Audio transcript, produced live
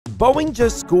Boeing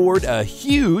just scored a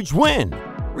huge win.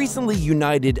 Recently,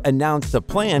 United announced a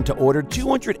plan to order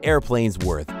 200 airplanes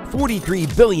worth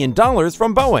 $43 billion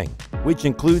from Boeing, which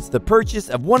includes the purchase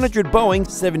of 100 Boeing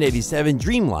 787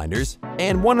 Dreamliners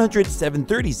and 100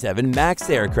 737 MAX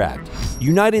aircraft.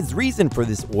 United's reason for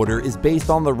this order is based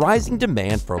on the rising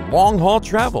demand for long-haul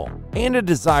travel and a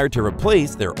desire to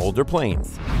replace their older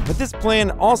planes. But this plan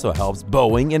also helps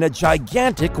Boeing in a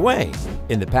gigantic way.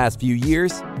 In the past few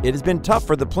years, it has been tough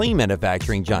for the plane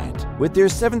manufacturing giant with their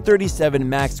 737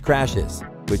 MAX crashes,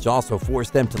 which also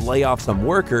forced them to lay off some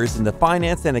workers in the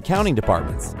finance and accounting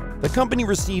departments. The company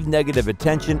received negative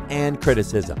attention and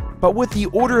criticism. But with the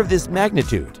order of this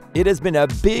magnitude, it has been a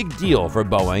big deal for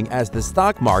Boeing as the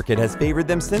stock market has favored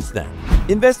them since then.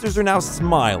 Investors are now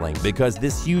smiling because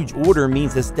this huge order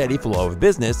means a steady flow of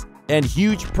business and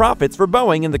huge profits for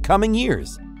Boeing in the coming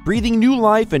years, breathing new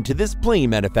life into this plane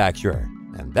manufacturer.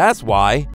 And that's why